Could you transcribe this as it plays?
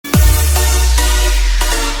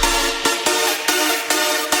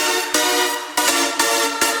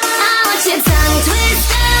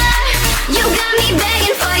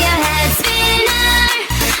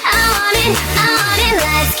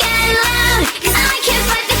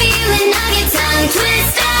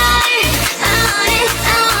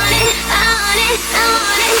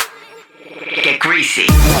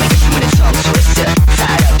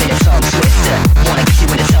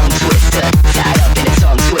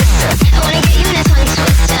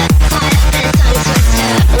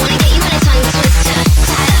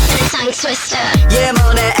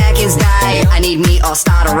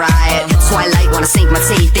a riot. Twilight, wanna sink my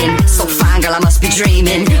teeth in. So fine, girl, I must be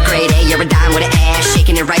dreaming. Grade A, you're a dime with an ass.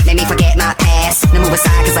 Shaking it right, made me forget my past. Now move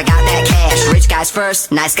aside, cause I got that cash. Rich guys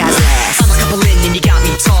first, nice guys last. I'm a couple in and you got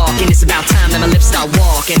me talking. It's about time that my lips start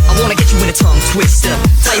walking. I wanna get you in a tongue twister.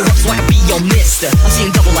 Tie you up so I can be your mister. I'm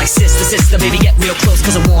seeing double like sister, sister. Baby, get real close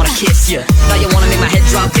cause I wanna kiss you. Now you wanna make my head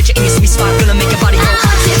drop. Get you in your sweet spot. Gonna make your body go. I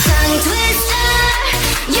want your tongue twister.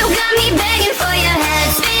 You got me begging for your head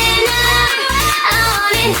spinner.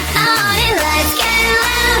 I want it, let's get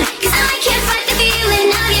loud. Cause I can't fight the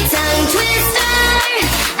feeling of your tongue twister.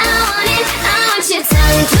 I want your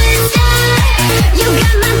tongue twister. You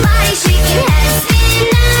got my body shaking, head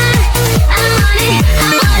spinner. I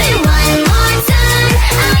want it one more time.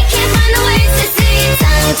 I can't find the words to say your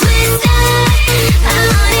tongue twister. I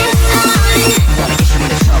want it. Wanna get you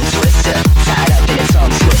in a tongue twister. Tied up in a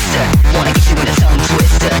tongue twister. Wanna get you in a tongue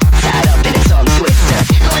twister. Tied up in a tongue twister.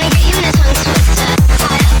 I wanna get you in a tongue twister.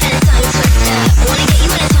 Tied up in a tongue twister. I wanna get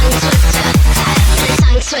you in a tongue twister. Tied up in a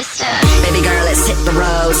tongue twister. Baby girl, let's hit the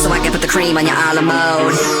road so I can put the cream on your a la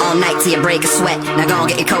mode. All night till you break a sweat. Now go and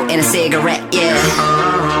get your coat and a cigarette, yeah.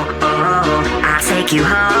 I'll take you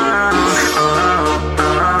home.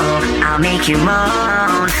 I'll make you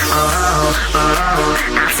moan.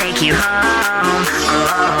 I'll take you home.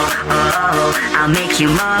 I'll make you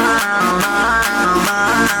moan.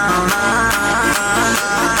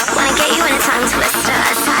 Wanna get you in a tongue twister.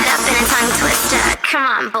 Tied up in a tongue twister. Come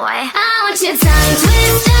on, boy. I want your tongue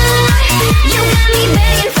twister. You got me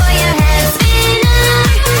begging for